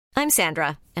I'm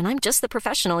Sandra, and I'm just the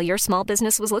professional your small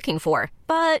business was looking for.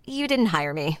 But you didn't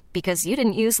hire me because you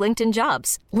didn't use LinkedIn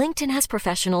Jobs. LinkedIn has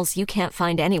professionals you can't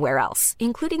find anywhere else,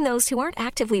 including those who aren't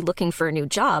actively looking for a new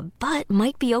job, but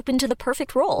might be open to the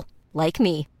perfect role, like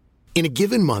me. In a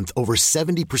given month, over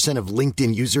 70% of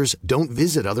LinkedIn users don't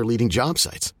visit other leading job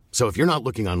sites. So if you're not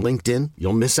looking on LinkedIn,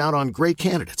 you'll miss out on great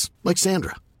candidates like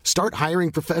Sandra. Start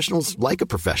hiring professionals like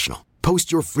a professional.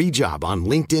 Post your free job on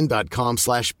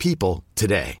linkedin.com/people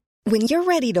today. When you're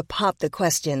ready to pop the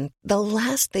question, the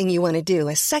last thing you want to do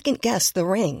is second-guess the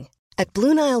ring. At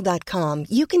BlueNile.com,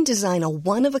 you can design a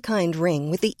one-of-a-kind ring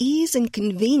with the ease and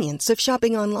convenience of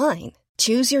shopping online.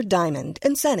 Choose your diamond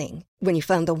and setting. When you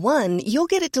find the one, you'll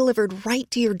get it delivered right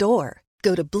to your door.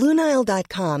 Go to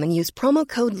BlueNile.com and use promo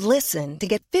code LISTEN to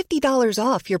get $50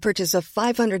 off your purchase of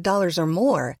 $500 or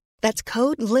more. That's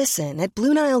code LISTEN at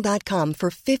BlueNile.com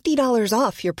for $50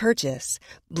 off your purchase.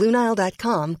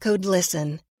 BlueNile.com, code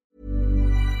LISTEN.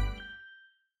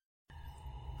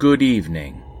 Good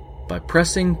evening. By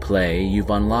pressing play,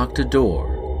 you've unlocked a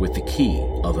door with the key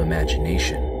of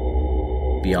imagination.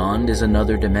 Beyond is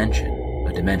another dimension,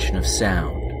 a dimension of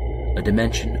sound, a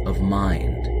dimension of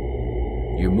mind.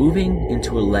 You're moving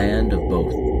into a land of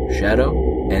both shadow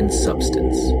and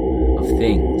substance, of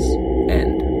things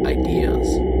and ideas.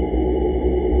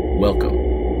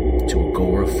 Welcome to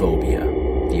Agoraphobia,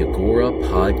 the Agora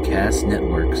Podcast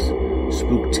Network's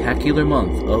spooktacular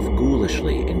month of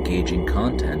ghoulishly engaging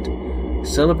content,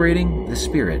 celebrating the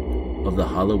spirit of the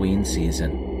Halloween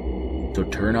season. So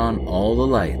turn on all the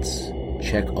lights,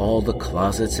 check all the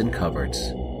closets and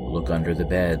cupboards, look under the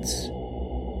beds,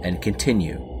 and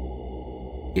continue,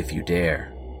 if you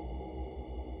dare.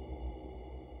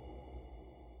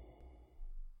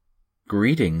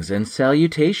 Greetings and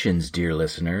salutations, dear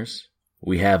listeners.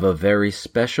 We have a very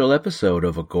special episode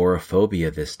of Agoraphobia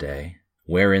this day,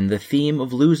 wherein the theme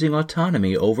of losing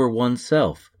autonomy over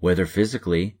oneself, whether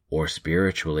physically or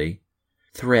spiritually,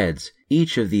 threads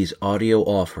each of these audio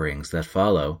offerings that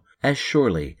follow as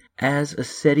surely as a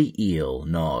steady eel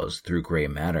gnaws through gray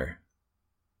matter.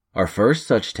 Our first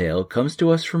such tale comes to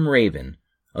us from Raven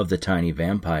of the Tiny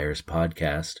Vampires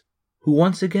podcast, who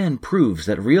once again proves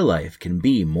that real life can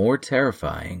be more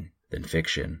terrifying than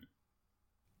fiction.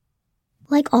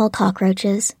 Like all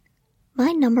cockroaches,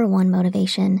 my number one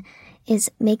motivation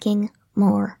is making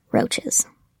more roaches.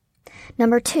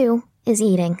 Number 2 is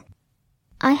eating.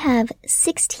 I have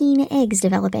 16 eggs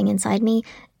developing inside me,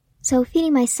 so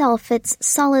feeding myself fits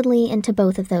solidly into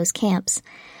both of those camps.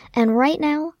 And right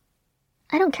now,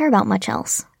 I don't care about much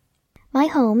else. My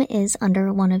home is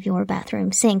under one of your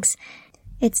bathroom sinks.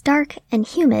 It's dark and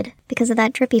humid because of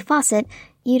that drippy faucet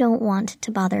you don't want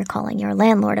to bother calling your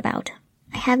landlord about.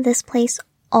 I have this place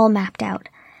all mapped out,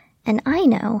 and I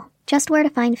know just where to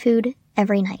find food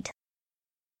every night.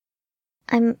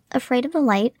 I'm afraid of the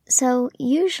light, so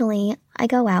usually I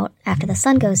go out after the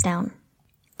sun goes down.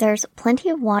 There's plenty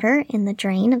of water in the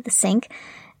drain of the sink,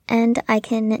 and I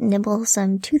can nibble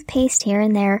some toothpaste here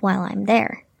and there while I'm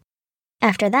there.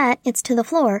 After that, it's to the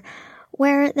floor,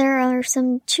 where there are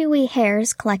some chewy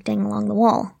hairs collecting along the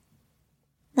wall.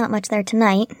 Not much there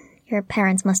tonight. Your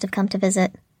parents must have come to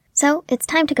visit. So it's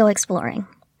time to go exploring.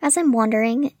 As I'm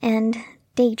wandering and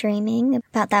daydreaming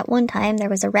about that one time there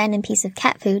was a random piece of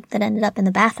cat food that ended up in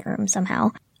the bathroom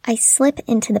somehow, I slip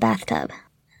into the bathtub.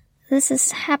 This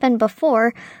has happened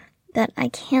before, but I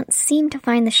can't seem to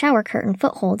find the shower curtain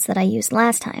footholds that I used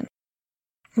last time.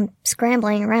 I'm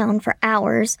scrambling around for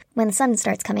hours when the sun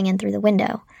starts coming in through the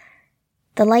window.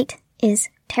 The light is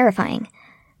terrifying.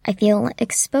 I feel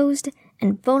exposed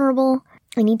and vulnerable.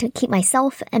 I need to keep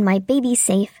myself and my baby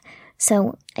safe,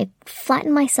 so I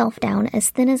flatten myself down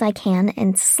as thin as I can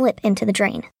and slip into the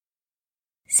drain.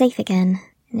 Safe again,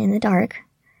 and in the dark,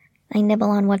 I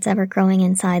nibble on what's ever growing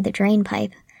inside the drain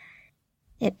pipe.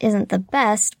 It isn't the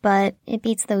best, but it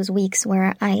beats those weeks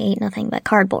where I ate nothing but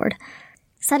cardboard.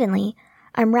 Suddenly,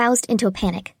 I'm roused into a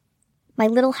panic. My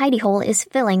little hidey hole is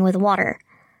filling with water.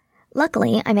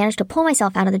 Luckily, I managed to pull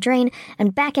myself out of the drain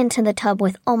and back into the tub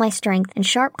with all my strength and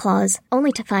sharp claws,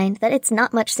 only to find that it's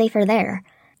not much safer there.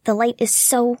 The light is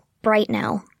so bright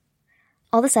now.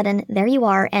 All of a sudden, there you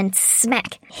are, and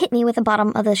smack, hit me with the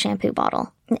bottom of the shampoo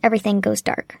bottle, and everything goes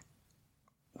dark.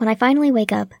 When I finally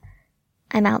wake up,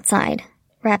 I'm outside,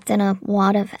 wrapped in a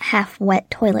wad of half-wet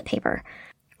toilet paper.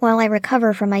 While I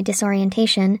recover from my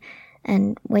disorientation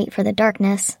and wait for the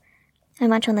darkness, I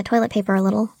munch on the toilet paper a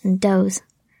little and doze.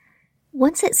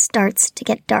 Once it starts to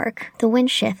get dark, the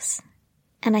wind shifts,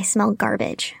 and I smell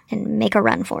garbage and make a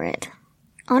run for it.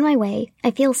 On my way,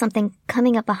 I feel something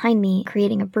coming up behind me,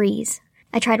 creating a breeze.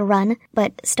 I try to run,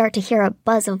 but start to hear a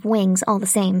buzz of wings all the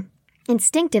same.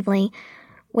 Instinctively,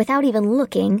 without even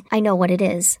looking, I know what it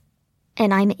is.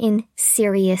 And I'm in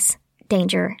serious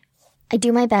danger. I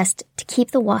do my best to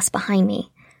keep the wasp behind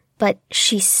me, but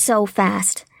she's so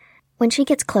fast. When she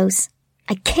gets close,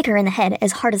 I kick her in the head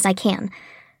as hard as I can.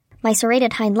 My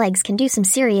serrated hind legs can do some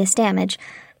serious damage,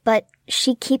 but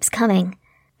she keeps coming.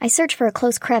 I search for a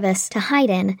close crevice to hide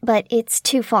in, but it's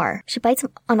too far. She bites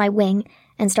on my wing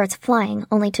and starts flying,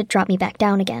 only to drop me back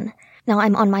down again. Now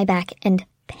I'm on my back and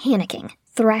panicking.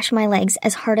 Thrash my legs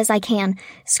as hard as I can,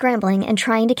 scrambling and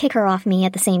trying to kick her off me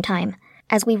at the same time.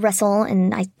 As we wrestle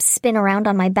and I spin around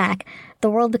on my back, the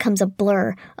world becomes a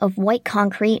blur of white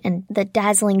concrete and the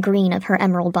dazzling green of her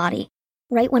emerald body.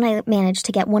 Right when I manage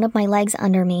to get one of my legs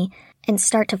under me and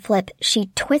start to flip,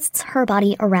 she twists her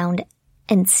body around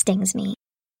and stings me.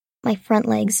 My front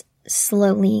legs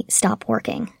slowly stop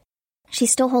working.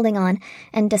 She's still holding on,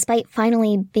 and despite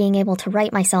finally being able to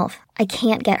right myself, I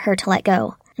can't get her to let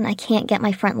go, and I can't get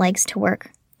my front legs to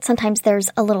work. Sometimes there's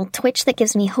a little twitch that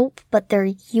gives me hope, but they're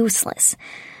useless.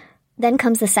 Then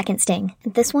comes the second sting.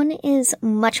 This one is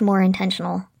much more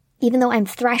intentional. Even though I'm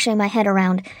thrashing my head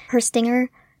around, her stinger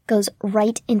goes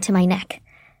right into my neck,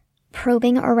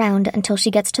 probing around until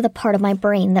she gets to the part of my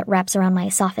brain that wraps around my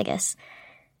esophagus.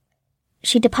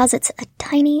 She deposits a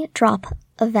tiny drop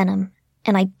of venom,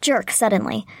 and I jerk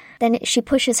suddenly. Then she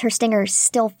pushes her stinger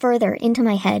still further into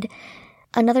my head.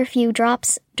 Another few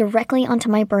drops directly onto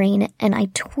my brain, and I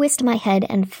twist my head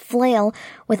and flail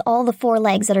with all the 4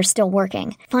 legs that are still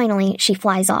working. Finally, she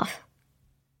flies off.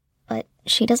 But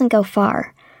she doesn't go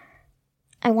far.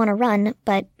 I want to run,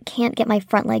 but can't get my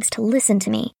front legs to listen to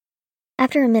me.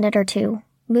 After a minute or two,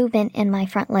 movement in my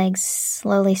front legs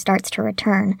slowly starts to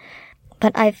return.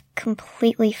 But I've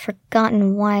completely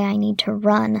forgotten why I need to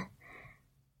run.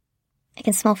 I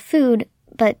can smell food,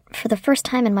 but for the first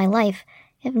time in my life,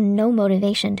 I have no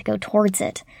motivation to go towards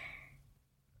it.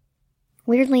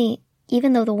 Weirdly,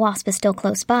 even though the wasp is still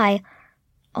close by,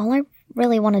 all I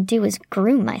really want to do is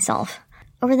groom myself.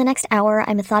 Over the next hour,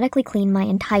 I methodically clean my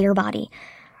entire body,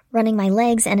 running my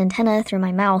legs and antenna through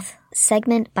my mouth,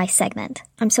 segment by segment.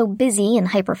 I'm so busy and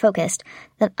hyper-focused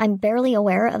that I'm barely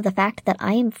aware of the fact that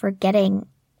I am forgetting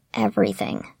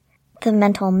everything. The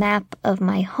mental map of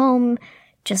my home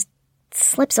just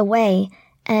slips away,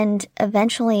 and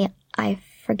eventually I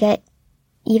forget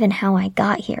even how I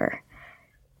got here.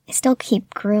 I still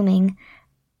keep grooming.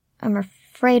 I'm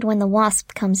afraid when the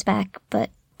wasp comes back,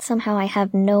 but somehow I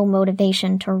have no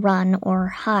motivation to run or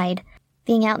hide.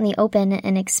 Being out in the open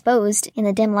and exposed in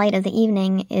the dim light of the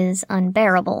evening is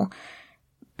unbearable,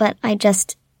 but I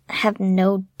just have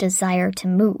no desire to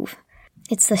move.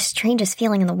 It's the strangest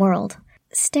feeling in the world.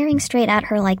 Staring straight at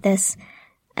her like this,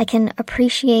 I can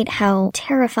appreciate how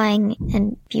terrifying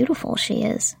and beautiful she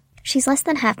is. She's less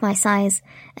than half my size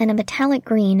and a metallic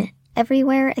green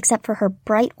everywhere except for her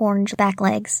bright orange back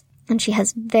legs, and she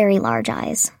has very large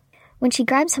eyes. When she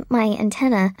grabs my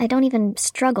antenna, I don't even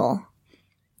struggle.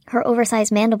 Her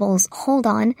oversized mandibles hold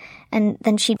on, and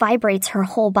then she vibrates her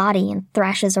whole body and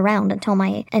thrashes around until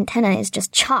my antenna is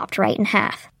just chopped right in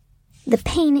half. The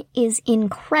pain is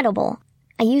incredible.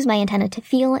 I use my antenna to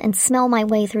feel and smell my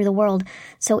way through the world,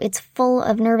 so it's full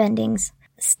of nerve endings.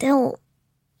 Still,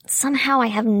 somehow I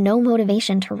have no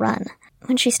motivation to run.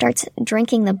 When she starts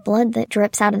drinking the blood that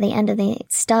drips out of the end of the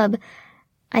stub,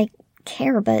 I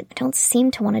care, but I don't seem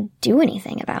to want to do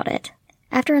anything about it.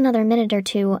 After another minute or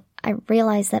two, I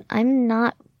realize that I'm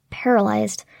not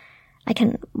paralyzed. I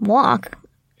can walk,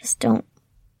 just don't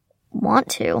want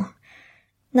to.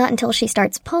 Not until she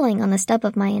starts pulling on the stub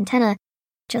of my antenna,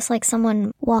 just like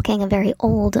someone walking a very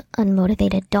old,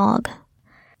 unmotivated dog.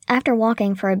 After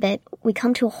walking for a bit, we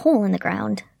come to a hole in the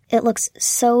ground. It looks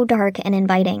so dark and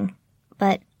inviting,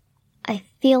 but I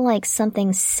feel like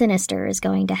something sinister is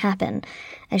going to happen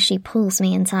as she pulls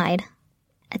me inside.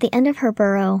 At the end of her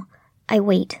burrow, I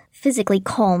wait, physically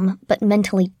calm but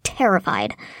mentally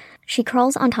terrified. She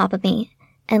crawls on top of me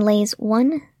and lays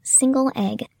one single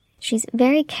egg. She's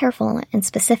very careful and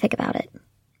specific about it.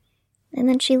 And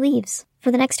then she leaves. For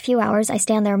the next few hours, I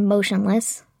stand there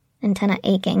motionless, antenna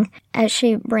aching, as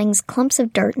she brings clumps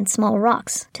of dirt and small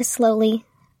rocks to slowly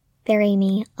bury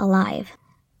me alive.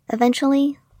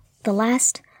 Eventually, the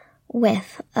last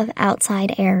whiff of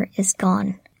outside air is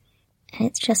gone, and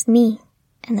it's just me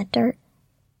and the dirt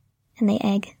and the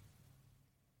egg.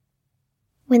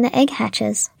 When the egg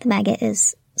hatches, the maggot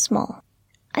is small.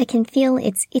 I can feel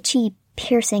its itchy,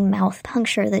 piercing mouth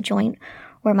puncture the joint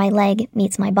where my leg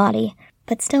meets my body,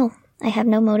 but still, I have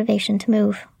no motivation to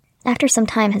move. After some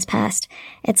time has passed,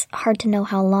 it's hard to know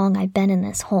how long I've been in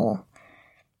this hole.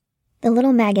 The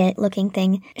little maggot-looking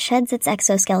thing sheds its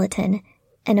exoskeleton,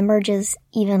 and emerges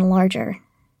even larger.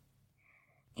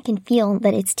 I can feel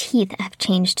that its teeth have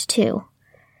changed too,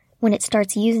 when it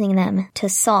starts using them to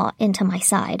saw into my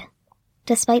side.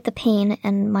 Despite the pain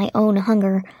and my own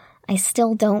hunger, I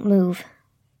still don't move.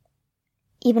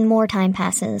 Even more time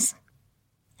passes.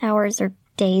 Hours or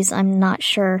days, I'm not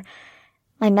sure.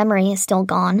 My memory is still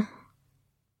gone.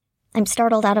 I'm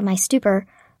startled out of my stupor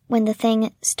when the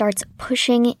thing starts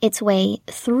pushing its way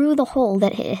through the hole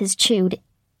that it has chewed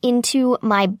into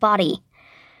my body.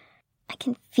 I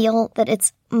can feel that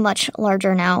it's much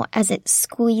larger now as it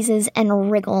squeezes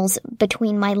and wriggles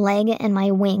between my leg and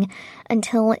my wing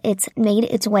until it's made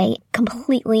its way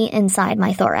completely inside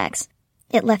my thorax.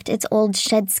 It left its old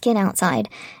shed skin outside,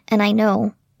 and I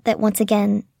know that once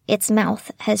again its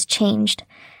mouth has changed.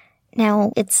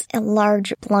 Now it's a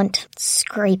large, blunt,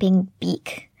 scraping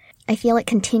beak. I feel it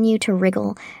continue to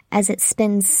wriggle as it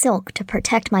spins silk to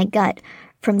protect my gut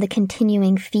from the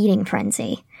continuing feeding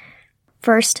frenzy.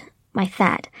 First, my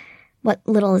fat, what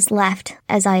little is left,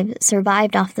 as I've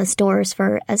survived off the stores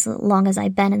for as long as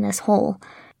I've been in this hole.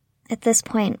 At this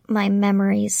point, my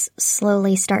memories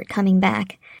slowly start coming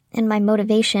back, and my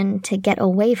motivation to get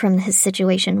away from this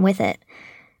situation with it.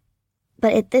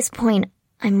 But at this point,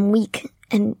 I'm weak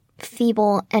and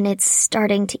feeble, and it's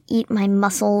starting to eat my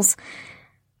muscles.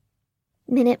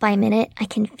 Minute by minute, I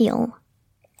can feel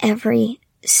every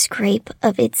scrape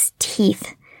of its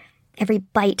teeth, every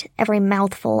bite, every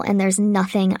mouthful, and there's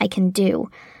nothing I can do.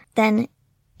 Then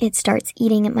it starts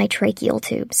eating at my tracheal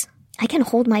tubes. I can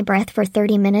hold my breath for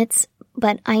 30 minutes,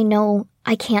 but I know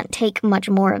I can't take much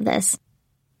more of this.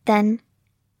 Then,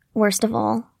 worst of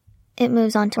all, it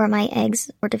moves on to where my eggs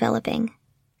were developing.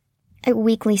 I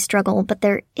weakly struggle, but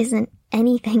there isn't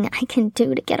anything I can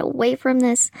do to get away from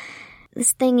this.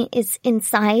 This thing is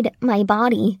inside my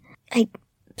body. I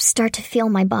start to feel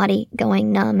my body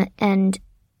going numb and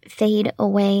fade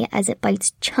away as it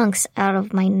bites chunks out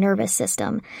of my nervous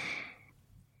system.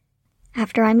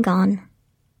 After I'm gone,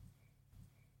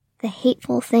 the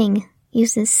hateful thing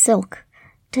uses silk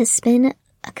to spin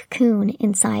a cocoon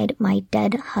inside my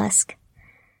dead husk.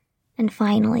 And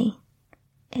finally,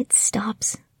 it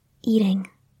stops eating.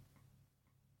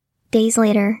 Days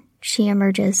later, she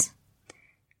emerges,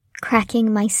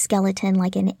 cracking my skeleton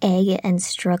like an egg and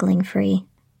struggling free.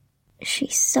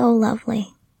 She's so lovely,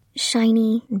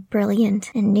 shiny and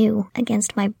brilliant and new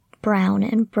against my brown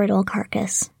and brittle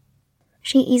carcass.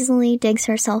 She easily digs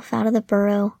herself out of the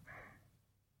burrow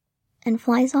and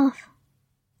flies off,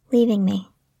 leaving me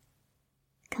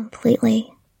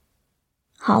completely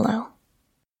hollow.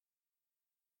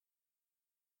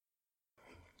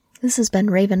 This has been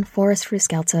Raven Forrest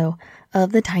Ruscalzo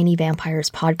of the Tiny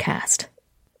Vampires podcast.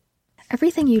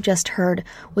 Everything you just heard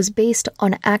was based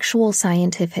on actual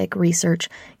scientific research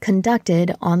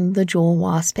conducted on the jewel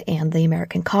wasp and the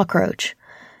American cockroach.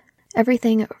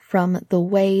 Everything from the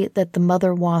way that the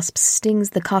mother wasp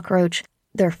stings the cockroach,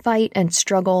 their fight and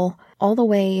struggle, all the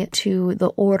way to the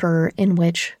order in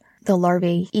which the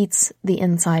larvae eats the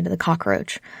inside of the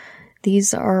cockroach.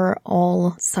 These are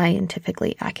all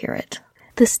scientifically accurate.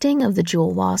 The sting of the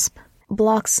jewel wasp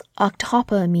blocks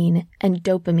octopamine and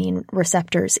dopamine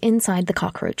receptors inside the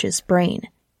cockroach's brain.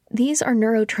 These are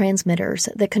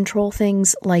neurotransmitters that control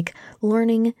things like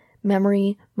learning,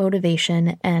 memory,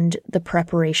 motivation, and the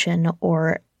preparation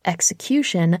or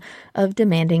execution of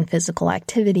demanding physical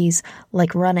activities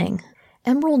like running.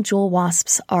 Emerald jewel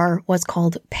wasps are what's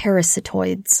called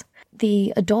parasitoids.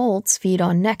 The adults feed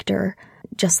on nectar,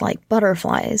 just like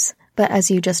butterflies, but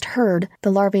as you just heard,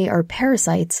 the larvae are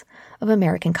parasites of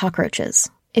American cockroaches.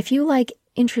 If you like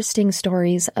interesting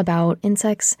stories about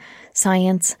insects,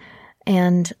 science,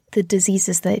 and the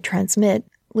diseases they transmit,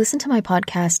 listen to my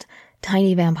podcast,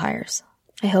 Tiny Vampires.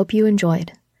 I hope you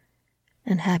enjoyed.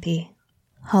 And happy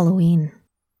Halloween.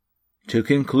 To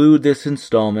conclude this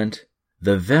installment,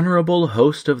 the venerable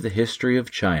host of the history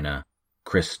of China,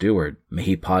 Chris Stewart, may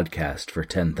he podcast for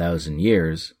 10,000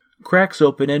 years, cracks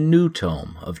open a new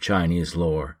tome of Chinese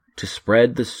lore to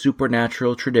spread the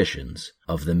supernatural traditions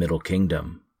of the Middle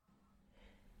Kingdom.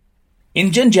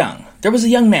 In Zhenjiang, there was a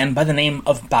young man by the name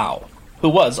of Bao, who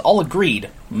was, all agreed,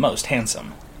 most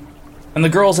handsome. And the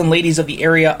girls and ladies of the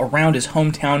area around his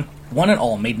hometown, one and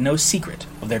all, made no secret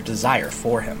of their desire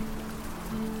for him.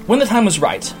 When the time was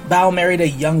right, Bao married a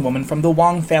young woman from the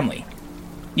Wang family.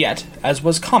 Yet, as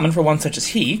was common for one such as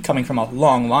he, coming from a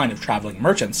long line of traveling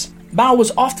merchants, Bao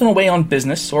was often away on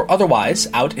business or otherwise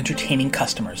out entertaining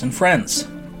customers and friends.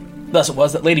 Thus it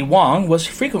was that Lady Wang was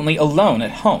frequently alone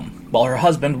at home, while her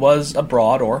husband was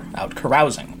abroad or out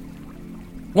carousing.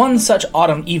 One such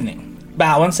autumn evening,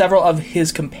 Bao and several of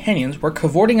his companions were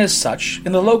cavorting as such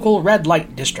in the local red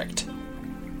light district.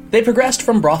 They progressed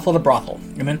from brothel to brothel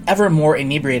in an ever more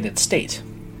inebriated state,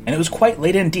 and it was quite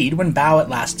late indeed when Bao at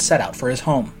last set out for his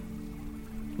home.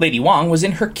 Lady Wang was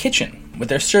in her kitchen with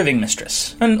their serving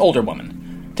mistress, an older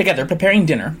woman, together preparing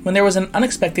dinner when there was an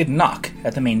unexpected knock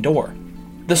at the main door.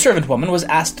 The servant woman was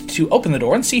asked to open the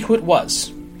door and see who it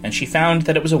was, and she found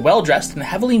that it was a well-dressed and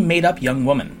heavily made-up young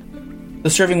woman. The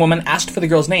serving woman asked for the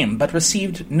girl's name, but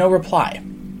received no reply,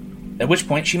 at which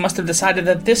point she must have decided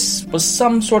that this was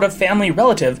some sort of family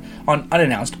relative on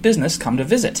unannounced business come to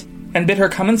visit, and bid her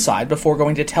come inside before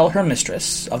going to tell her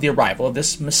mistress of the arrival of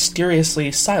this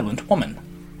mysteriously silent woman.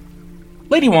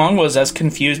 Lady Wang was as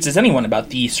confused as anyone about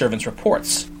the servant's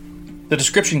reports. The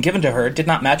description given to her did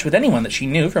not match with anyone that she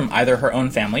knew from either her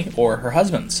own family or her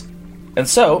husband's, and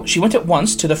so she went at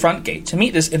once to the front gate to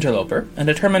meet this interloper and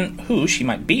determine who she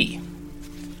might be.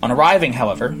 On arriving,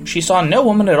 however, she saw no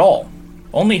woman at all,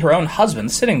 only her own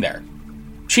husband sitting there.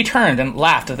 She turned and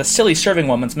laughed at the silly serving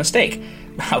woman's mistake.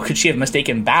 How could she have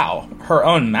mistaken Bao, her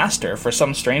own master, for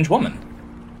some strange woman?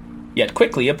 Yet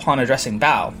quickly, upon addressing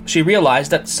Bao, she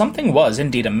realized that something was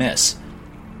indeed amiss.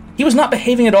 He was not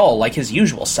behaving at all like his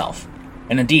usual self,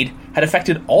 and indeed had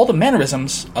affected all the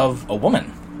mannerisms of a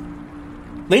woman.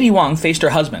 Lady Wang faced her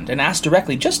husband and asked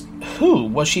directly just who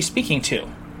was she speaking to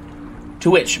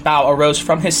which Bao arose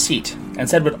from his seat and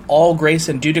said with all grace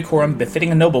and due decorum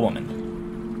befitting a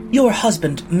noblewoman, "Your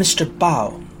husband, Mr.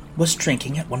 Bao, was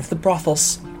drinking at one of the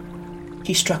brothels.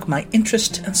 He struck my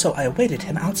interest, and so I awaited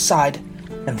him outside,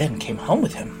 and then came home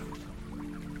with him."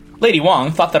 Lady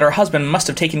Wang thought that her husband must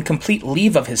have taken complete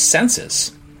leave of his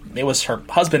senses. It was her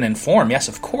husband in form, yes,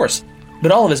 of course,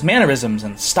 but all of his mannerisms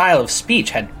and style of speech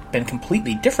had been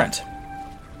completely different.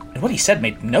 And what he said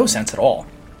made no sense at all.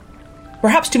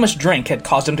 Perhaps too much drink had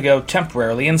caused him to go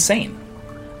temporarily insane.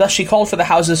 Thus she called for the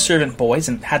house's servant boys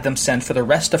and had them send for the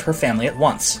rest of her family at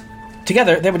once.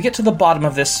 Together they would get to the bottom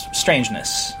of this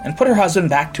strangeness and put her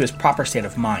husband back to his proper state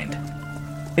of mind.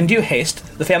 In due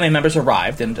haste, the family members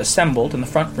arrived and assembled in the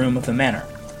front room of the manor.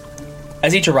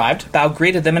 As each arrived, Bao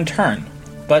greeted them in turn,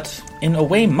 but in a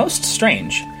way most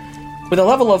strange, with a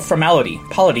level of formality,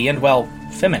 polity, and, well,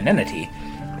 femininity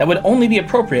that would only be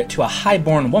appropriate to a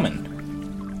high-born woman.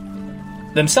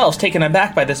 Themselves taken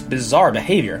aback by this bizarre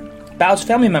behavior, Bao's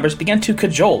family members began to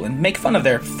cajole and make fun of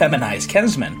their feminized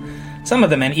kinsmen, some of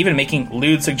the men even making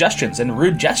lewd suggestions and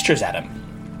rude gestures at him.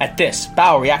 At this,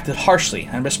 Bao reacted harshly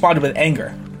and responded with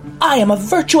anger. "I am a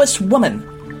virtuous woman.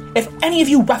 If any of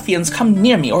you ruffians come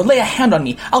near me or lay a hand on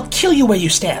me, I'll kill you where you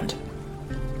stand."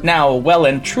 Now, well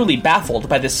and truly baffled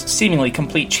by this seemingly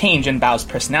complete change in Bao's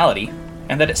personality,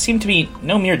 and that it seemed to be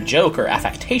no mere joke or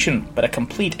affectation, but a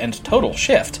complete and total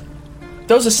shift,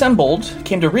 those assembled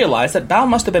came to realize that Bao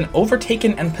must have been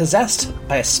overtaken and possessed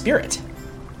by a spirit.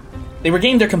 They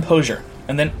regained their composure,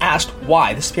 and then asked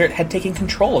why the spirit had taken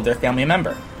control of their family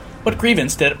member. What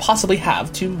grievance did it possibly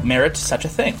have to merit such a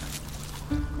thing?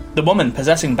 The woman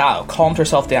possessing Bao calmed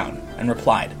herself down and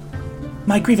replied,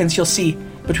 "My grievance, you'll see,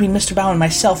 between Mr. Bao and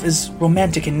myself is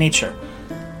romantic in nature.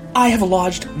 I have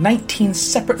lodged 19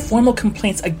 separate formal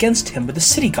complaints against him with the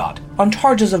city god on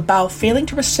charges of Bao failing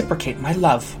to reciprocate my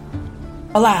love.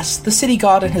 Alas, the city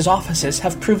god and his offices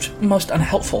have proved most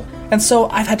unhelpful, and so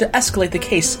I've had to escalate the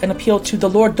case and appeal to the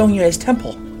Lord Dongyue's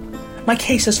temple. My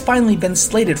case has finally been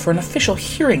slated for an official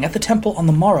hearing at the temple on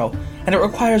the morrow, and it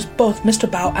requires both Mr.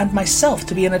 Bao and myself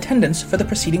to be in attendance for the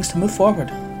proceedings to move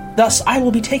forward. Thus, I will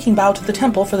be taking Bao to the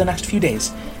temple for the next few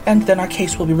days, and then our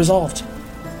case will be resolved."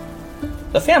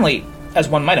 The family, as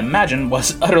one might imagine,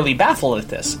 was utterly baffled at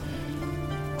this.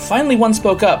 Finally, one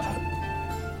spoke up.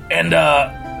 "And,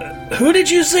 who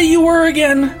did you say you were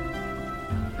again?"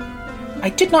 "I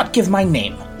did not give my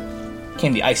name,"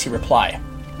 came the icy reply.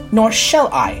 "Nor shall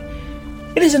I.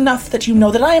 It is enough that you know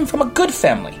that I am from a good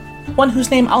family, one whose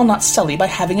name I'll not sully by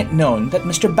having it known that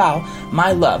Mr. Bao,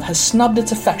 my love, has snubbed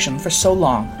its affection for so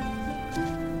long."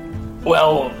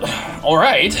 "Well, all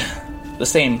right," the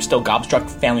same still gobstruck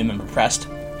family member pressed.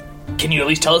 "Can you at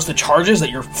least tell us the charges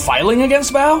that you're filing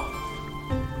against Bao?"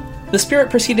 The spirit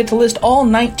proceeded to list all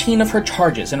 19 of her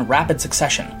charges in rapid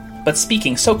succession, but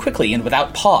speaking so quickly and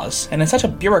without pause, and in such a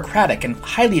bureaucratic and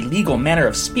highly legal manner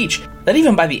of speech, that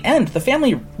even by the end, the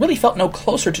family really felt no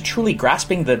closer to truly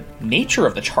grasping the nature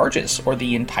of the charges or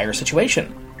the entire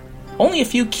situation. Only a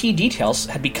few key details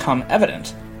had become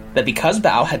evident: that because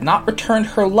Bao had not returned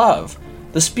her love,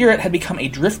 the spirit had become a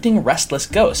drifting, restless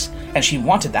ghost, and she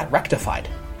wanted that rectified.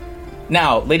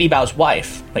 Now, Lady Bao's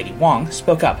wife, Lady Wang,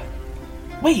 spoke up.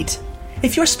 "Wait,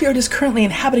 if your spirit is currently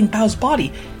inhabiting Bao's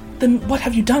body, then what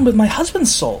have you done with my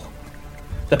husband's soul?"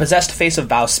 The possessed face of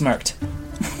Bao smirked.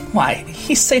 "Why,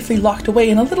 he's safely locked away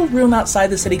in a little room outside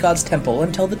the city god's temple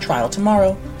until the trial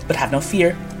tomorrow. but have no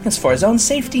fear, it's for his own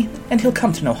safety, and he'll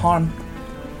come to no harm."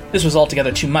 This was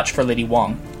altogether too much for Lady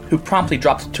Wong, who promptly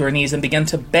dropped to her knees and began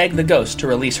to beg the ghost to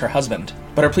release her husband,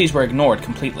 but her pleas were ignored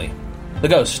completely. The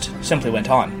ghost simply went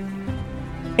on.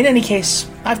 "In any case,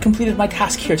 I've completed my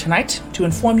task here tonight to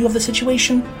inform you of the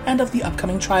situation and of the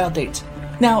upcoming trial date.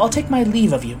 Now I'll take my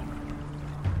leave of you."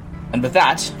 And with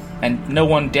that, and no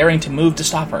one daring to move to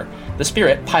stop her, the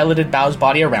spirit piloted Bao's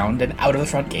body around and out of the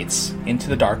front gates into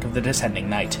the dark of the descending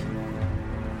night.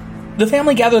 The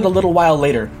family gathered a little while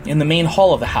later in the main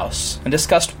hall of the house and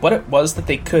discussed what it was that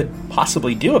they could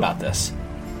possibly do about this.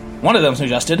 One of them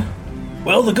suggested,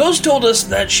 "Well, the ghost told us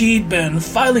that she'd been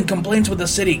filing complaints with the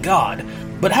city god,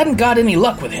 but hadn't got any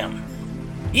luck with him.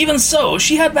 Even so,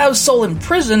 she had Bao's soul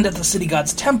imprisoned at the city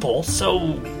god's temple,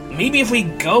 so maybe if we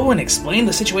go and explain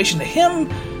the situation to him,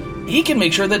 he can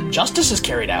make sure that justice is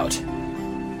carried out."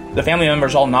 The family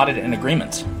members all nodded in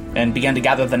agreement, and began to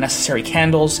gather the necessary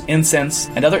candles, incense,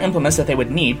 and other implements that they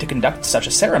would need to conduct such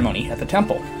a ceremony at the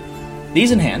temple.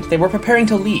 These in hand, they were preparing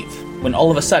to leave, when all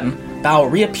of a sudden,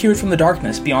 Bao reappeared from the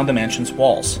darkness beyond the mansion's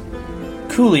walls.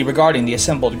 Coolly regarding the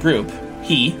assembled group,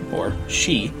 he, or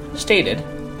she, stated,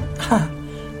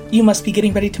 "You must be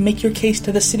getting ready to make your case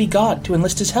to the city god to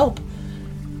enlist his help.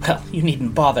 Well, you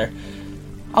needn't bother.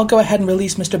 I'll go ahead and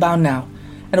release Mr. Bao now,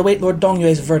 and await Lord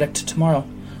Dongyue's verdict tomorrow.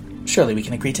 Surely we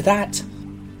can agree to that."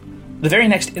 The very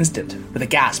next instant, with a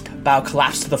gasp, Bao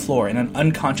collapsed to the floor in an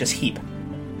unconscious heap.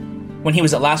 When he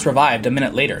was at last revived a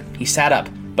minute later, he sat up,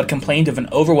 but complained of an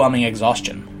overwhelming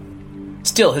exhaustion.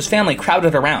 Still, his family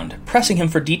crowded around, pressing him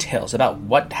for details about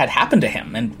what had happened to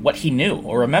him and what he knew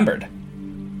or remembered.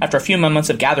 After a few moments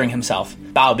of gathering himself,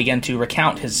 Bao began to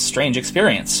recount his strange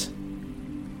experience.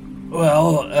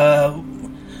 "Well,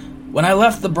 when I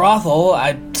left the brothel,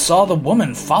 I saw the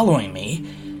woman following me.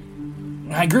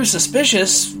 I grew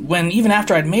suspicious when, even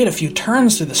after I'd made a few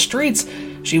turns through the streets,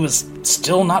 she was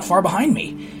still not far behind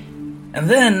me. And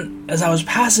then, as I was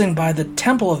passing by the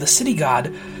temple of the city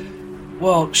god,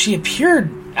 well, she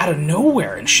appeared out of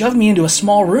nowhere and shoved me into a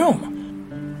small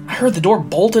room. I heard the door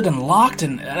bolted and locked,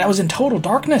 and I was in total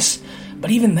darkness,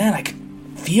 but even then I could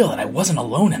feel that I wasn't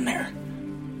alone in there.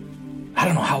 I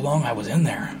don't know how long I was in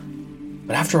there,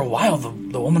 but after a while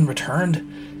the woman returned,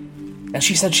 and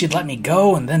she said she'd let me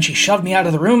go, and then she shoved me out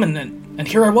of the room, and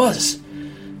here I was.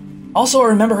 Also, I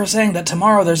remember her saying that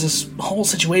tomorrow there's this whole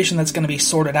situation that's going to be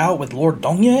sorted out with Lord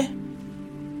Dongyue."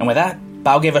 And with that,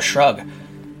 Bao gave a shrug.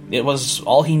 It was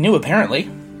all he knew, apparently,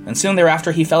 and soon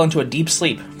thereafter he fell into a deep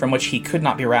sleep from which he could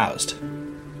not be roused.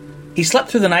 He slept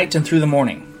through the night and through the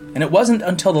morning, and it wasn't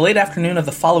until the late afternoon of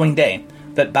the following day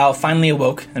that Bao finally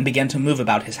awoke and began to move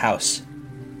about his house.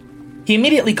 He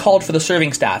immediately called for the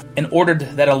serving staff and ordered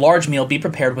that a large meal be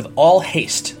prepared with all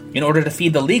haste in order to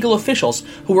feed the legal officials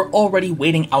who were already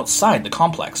waiting outside the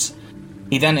complex.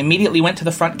 He then immediately went to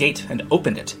the front gate and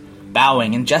opened it,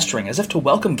 bowing and gesturing as if to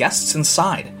welcome guests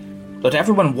inside. Though to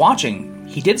everyone watching,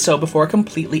 he did so before a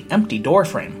completely empty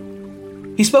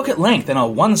doorframe. He spoke at length in a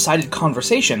one-sided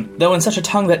conversation, though in such a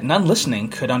tongue that none listening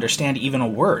could understand even a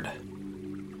word.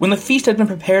 When the feast had been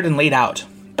prepared and laid out,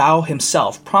 Bao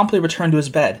himself promptly returned to his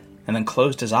bed and then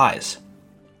closed his eyes.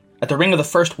 At the ring of the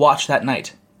first watch that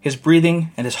night, his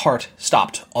breathing and his heart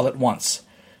stopped all at once.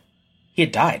 He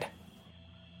had died.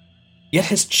 Yet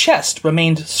his chest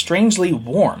remained strangely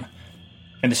warm,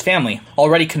 and his family,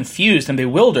 already confused and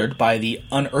bewildered by the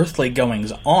unearthly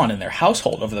goings-on in their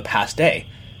household over the past day,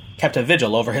 kept a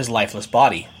vigil over his lifeless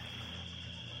body.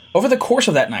 Over the course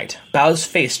of that night, Bao's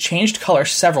face changed color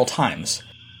several times.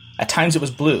 At times it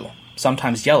was blue,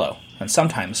 sometimes yellow, and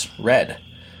sometimes red.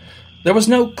 There was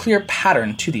no clear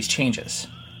pattern to these changes.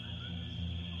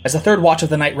 As the third watch of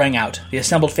the night rang out, the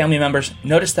assembled family members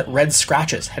noticed that red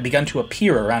scratches had begun to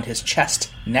appear around his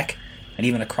chest, neck, and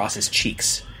even across his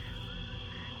cheeks.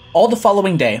 All the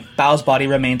following day, Bao's body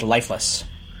remained lifeless.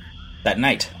 That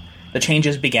night, the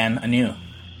changes began anew.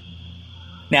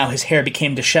 Now his hair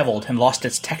became disheveled and lost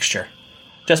its texture.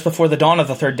 Just before the dawn of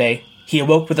the third day, he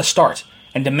awoke with a start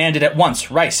and demanded at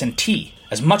once rice and tea,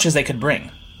 as much as they could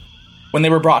bring. When they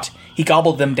were brought, he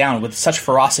gobbled them down with such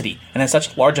ferocity and in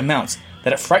such large amounts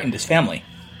that it frightened his family.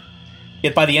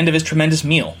 Yet by the end of his tremendous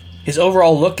meal, his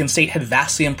overall look and state had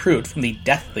vastly improved from the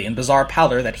deathly and bizarre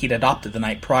pallor that he'd adopted the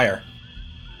night prior.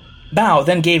 Bao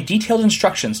then gave detailed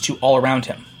instructions to all around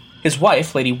him. His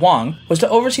wife, Lady Wong, was to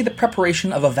oversee the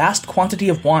preparation of a vast quantity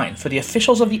of wine for the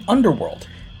officials of the underworld,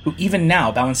 who even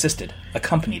now, Bao insisted,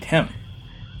 accompanied him.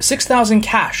 6,000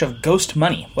 cash of ghost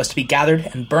money was to be gathered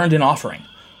and burned in offering,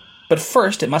 but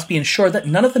first it must be ensured that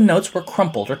none of the notes were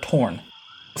crumpled or torn.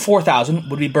 4,000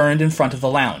 would be burned in front of the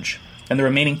lounge, and the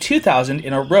remaining 2,000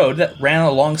 in a road that ran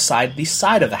alongside the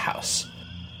side of the house.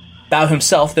 Bao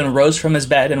himself then rose from his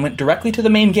bed and went directly to the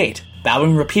main gate,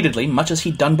 bowing repeatedly much as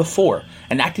he'd done before,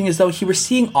 and acting as though he were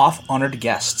seeing off honored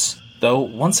guests, though,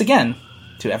 once again,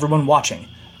 to everyone watching,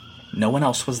 no one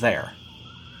else was there.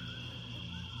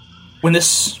 When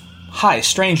this high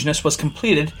strangeness was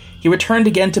completed, he returned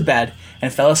again to bed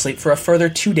and fell asleep for a further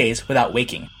 2 days without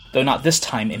waking, though not this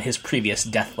time in his previous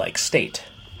death-like state.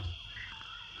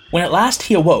 When at last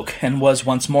he awoke and was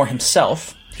once more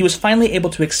himself, he was finally able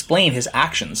to explain his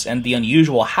actions and the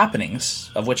unusual happenings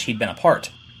of which he'd been a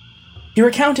part. He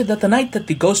recounted that the night that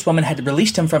the ghost woman had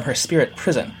released him from her spirit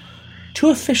prison, 2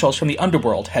 officials from the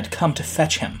underworld had come to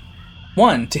fetch him.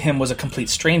 One to him was a complete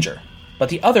stranger, but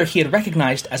the other he had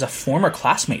recognized as a former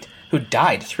classmate who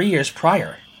died 3 years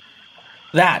prior.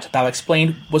 That, Bao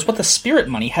explained, was what the spirit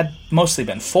money had mostly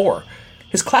been for.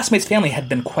 His classmate's family had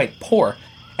been quite poor,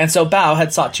 and so Bao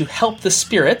had sought to help the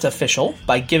spirit official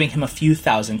by giving him a few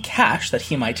thousand cash that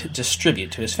he might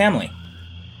distribute to his family.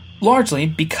 Largely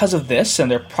because of this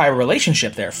and their prior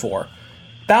relationship, therefore,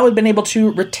 Bao had been able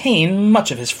to retain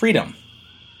much of his freedom.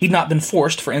 He'd not been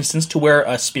forced, for instance, to wear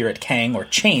a spirit kang or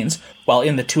chains while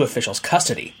in the 2 officials'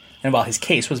 custody, and while his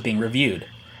case was being reviewed.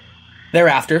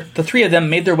 Thereafter, the 3 of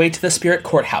them made their way to the spirit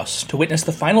courthouse to witness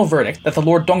the final verdict that the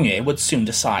Lord Dongyue would soon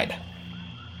decide.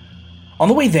 On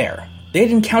the way there, they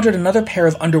had encountered another pair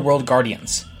of underworld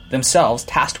guardians, themselves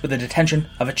tasked with the detention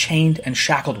of a chained and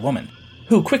shackled woman,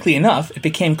 who, quickly enough, it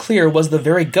became clear was the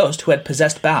very ghost who had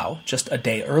possessed Bao just a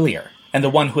day earlier, and the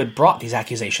one who had brought these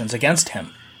accusations against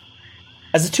him.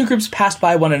 As the 2 groups passed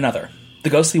by one another, the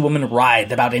ghostly woman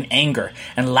writhed about in anger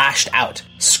and lashed out,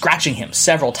 scratching him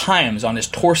several times on his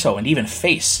torso and even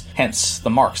face, hence the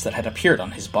marks that had appeared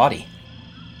on his body.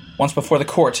 Once before the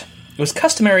court, it was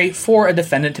customary for a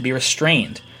defendant to be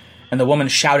restrained, and the woman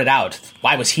shouted out,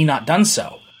 why was he not done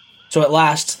so? So at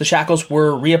last, the shackles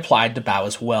were reapplied to Bao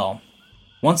as well.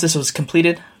 Once this was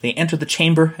completed, they entered the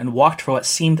chamber and walked for what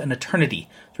seemed an eternity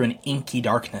through an inky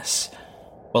darkness,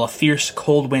 while a fierce,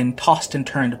 cold wind tossed and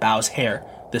turned Bao's hair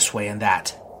this way and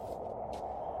that.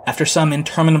 After some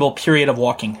interminable period of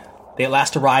walking, they at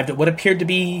last arrived at what appeared to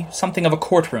be something of a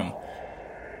courtroom.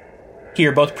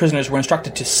 Here both prisoners were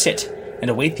instructed to sit and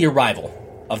await the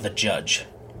arrival of the judge.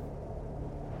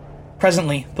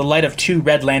 Presently, the light of 2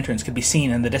 red lanterns could be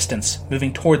seen in the distance,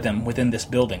 moving toward them within this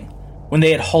building. When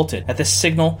they had halted at this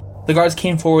signal, the guards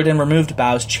came forward and removed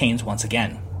Bao's chains once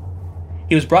again.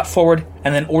 He was brought forward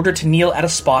and then ordered to kneel at a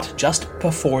spot just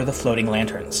before the floating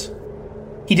lanterns.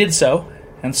 He did so,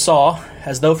 and saw,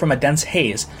 as though from a dense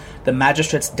haze, the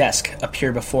magistrate's desk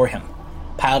appear before him,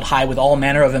 piled high with all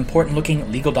manner of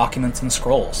important-looking legal documents and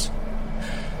scrolls.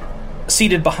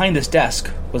 Seated behind this desk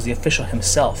was the official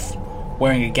himself,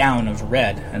 wearing a gown of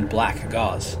red and black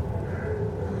gauze.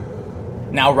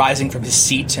 Now rising from his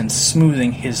seat and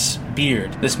smoothing his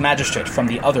beard, this magistrate from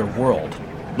the other world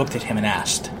looked at him and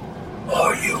asked,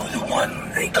 "Are you the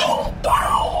one they call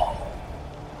Bao?"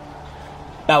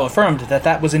 Bao affirmed that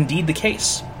that was indeed the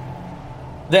case.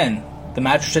 Then, the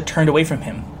magistrate turned away from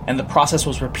him, and the process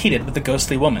was repeated with the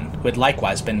ghostly woman, who had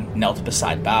likewise been knelt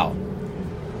beside Bao.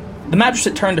 The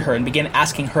magistrate turned to her and began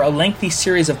asking her a lengthy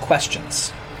series of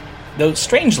questions. Though,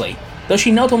 strangely, though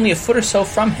she knelt only a foot or so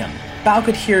from him, Bao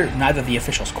could hear neither the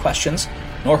official's questions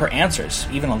nor her answers,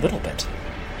 even a little bit.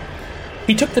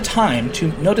 He took the time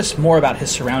to notice more about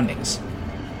his surroundings.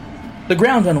 The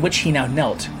ground on which he now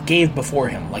knelt gave before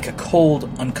him like a cold,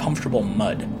 uncomfortable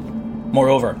mud.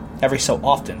 Moreover, every so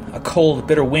often, a cold,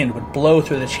 bitter wind would blow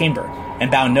through the chamber,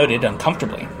 and Bao noted,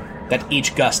 uncomfortably, that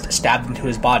each gust stabbed into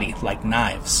his body like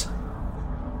knives.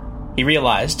 He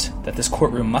realized that this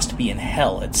courtroom must be in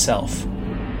hell itself.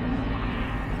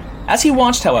 As he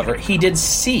watched, however, he did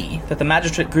see that the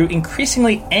magistrate grew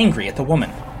increasingly angry at the woman,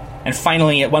 and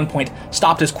finally, at one point,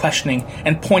 stopped his questioning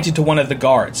and pointed to one of the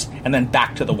guards, and then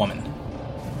back to the woman.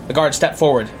 The guard stepped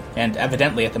forward, and,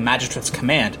 evidently at the magistrate's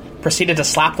command, proceeded to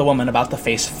slap the woman about the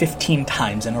face 15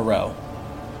 times in a row.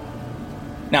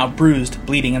 Now bruised,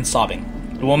 bleeding, and sobbing,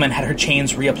 the woman had her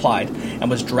chains reapplied and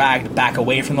was dragged back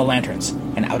away from the lanterns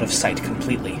and out of sight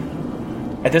completely.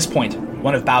 At this point,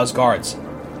 one of Bao's guards,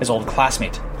 his old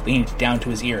classmate, leaned down to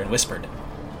his ear and whispered,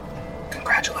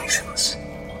 "Congratulations.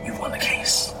 You've won the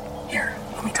case. Here,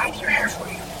 let me tidy your hair for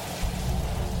you."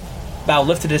 Bao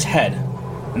lifted his head,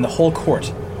 and the whole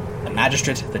court, the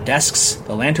magistrate, the desks,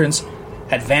 the lanterns,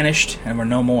 had vanished and were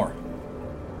no more.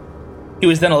 He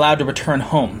was then allowed to return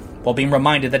home, while being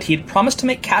reminded that he had promised to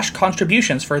make cash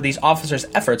contributions for these officers'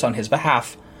 efforts on his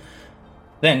behalf.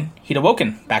 Then he'd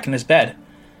awoken, back in his bed,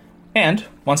 and,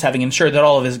 once having ensured that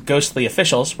all of his ghostly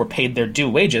officials were paid their due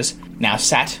wages, now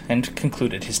sat and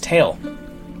concluded his tale.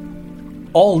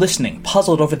 All listening,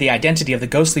 puzzled over the identity of the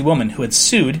ghostly woman who had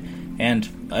sued,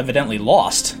 and evidently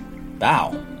lost,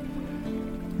 Bao.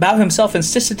 Bao himself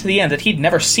insisted to the end that he'd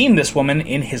never seen this woman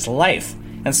in his life,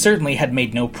 and certainly had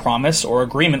made no promise or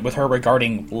agreement with her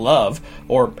regarding love,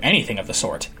 or anything of the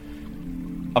sort.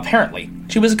 Apparently,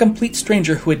 she was a complete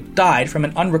stranger who had died from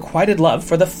an unrequited love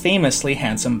for the famously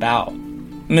handsome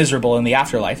Bao. Miserable in the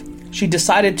afterlife, she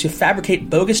decided to fabricate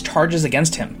bogus charges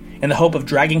against him, in the hope of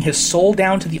dragging his soul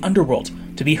down to the underworld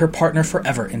to be her partner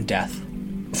forever in death.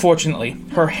 Fortunately,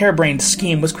 her harebrained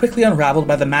scheme was quickly unraveled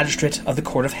by the magistrate of the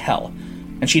Court of Hell,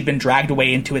 and she'd been dragged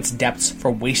away into its depths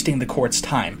for wasting the court's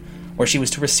time, where she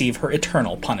was to receive her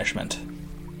eternal punishment.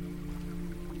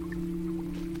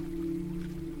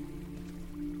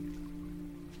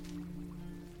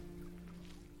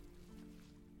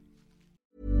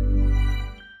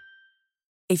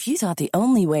 If you thought the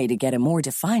only way to get a more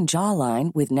defined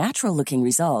jawline with natural-looking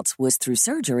results was through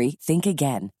surgery, think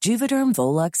again. Juvederm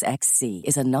Volux XC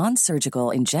is a non-surgical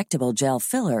injectable gel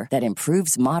filler that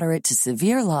improves moderate to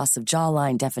severe loss of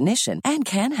jawline definition and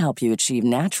can help you achieve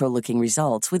natural-looking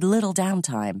results with little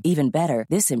downtime. Even better,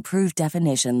 this improved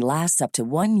definition lasts up to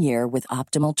 1 year with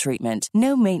optimal treatment.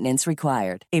 No maintenance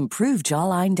required. Improve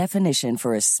jawline definition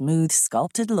for a smooth,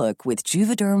 sculpted look with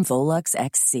Juvederm Volux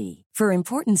XC. For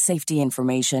important safety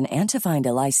information and to find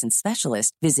a licensed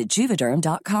specialist, visit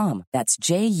Juvederm.com. That's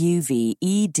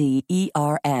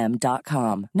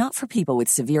Juvederm.com. Not for people with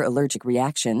severe allergic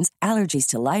reactions, allergies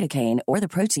to lidocaine, or the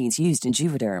proteins used in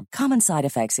Juvederm. Common side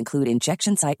effects include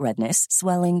injection site redness,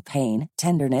 swelling, pain,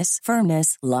 tenderness,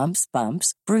 firmness, lumps,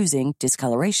 bumps, bruising,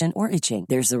 discoloration, or itching.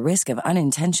 There's a risk of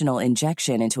unintentional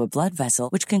injection into a blood vessel,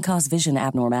 which can cause vision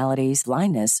abnormalities,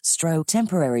 blindness, stroke,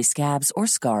 temporary scabs, or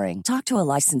scarring. Talk to a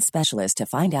licensed specialist to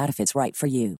find out if it's right for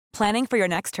you. Planning for your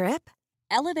next trip?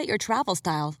 Elevate your travel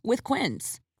style with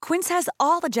Quince. Quince has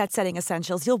all the jet-setting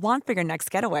essentials you'll want for your next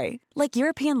getaway, like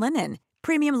European linen,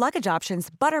 premium luggage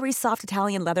options, buttery soft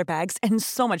Italian leather bags, and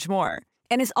so much more.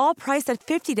 And is all priced at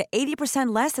 50 to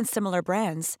 80% less than similar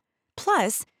brands.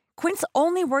 Plus, Quince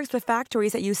only works with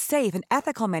factories that use safe and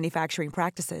ethical manufacturing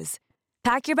practices.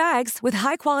 Pack your bags with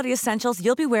high-quality essentials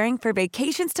you'll be wearing for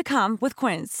vacations to come with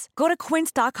Quince. Go to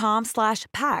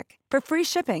quince.com/pack for free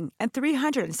shipping and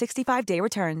 365-day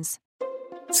returns.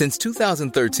 Since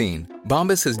 2013,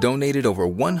 Bombas has donated over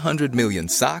 100 million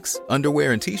socks,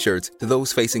 underwear, and T-shirts to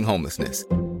those facing homelessness.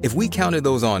 If we counted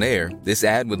those on air, this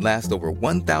ad would last over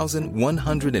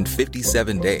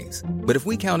 1,157 days. But if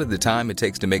we counted the time it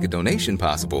takes to make a donation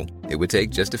possible, it would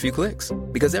take just a few clicks.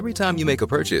 Because every time you make a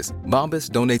purchase, Bombas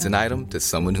donates an item to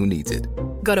someone who needs it.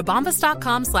 Go to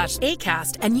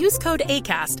bombas.com/ACAST and use code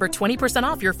ACAST for 20%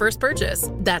 off your first purchase.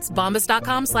 That's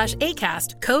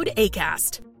bombas.com/ACAST, code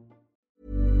ACAST.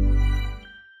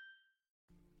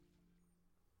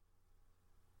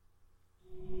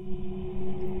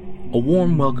 A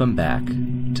warm welcome back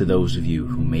to those of you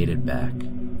who made it back,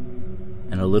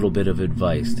 and a little bit of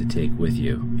advice to take with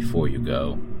you before you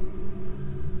go.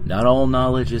 Not all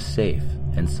knowledge is safe,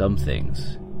 and some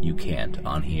things you can't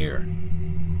unhear.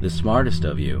 The smartest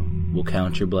of you will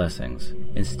count your blessings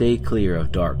and stay clear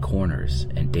of dark corners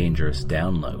and dangerous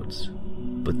downloads.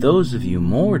 But those of you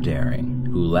more daring,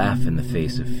 who laugh in the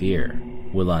face of fear,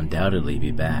 will undoubtedly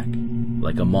be back,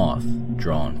 like a moth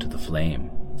drawn to the flame,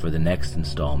 for the next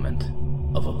installment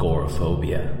of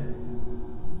Agoraphobia.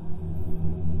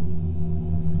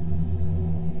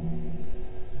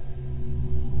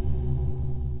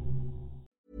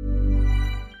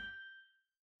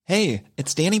 Hey,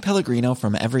 it's Danny Pellegrino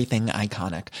from Everything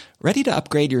Iconic. Ready to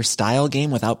upgrade your style game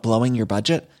without blowing your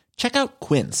budget? Check out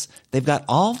Quince. They've got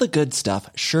all the good stuff,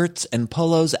 shirts and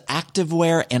polos,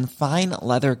 activewear, and fine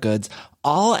leather goods,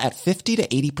 all at 50 to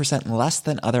 80% less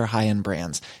than other high-end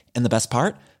brands. And the best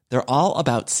part? They're all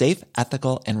about safe,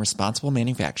 ethical, and responsible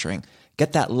manufacturing.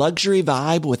 Get that luxury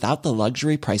vibe without the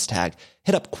luxury price tag.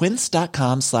 Hit up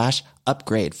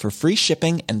quince.com/upgrade for free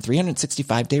shipping and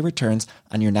 365-day returns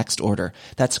on your next order.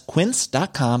 That's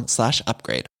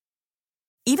quince.com/upgrade.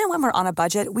 Even when we're on a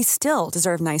budget, we still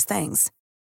deserve nice things.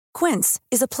 Quince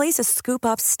is a place to scoop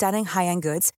up stunning high-end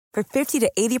goods for 50 to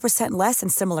 80% less than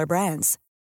similar brands.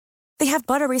 They have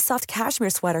buttery soft cashmere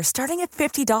sweaters starting at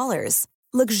 $50,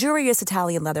 luxurious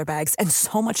Italian leather bags, and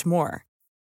so much more.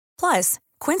 Plus,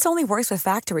 Quince only works with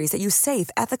factories that use safe,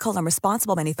 ethical, and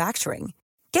responsible manufacturing.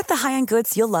 Get the high-end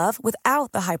goods you'll love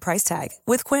without the high price tag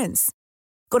with Quince.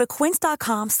 Go to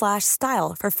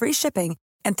quince.com/style for free shipping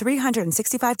and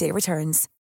 365-day returns.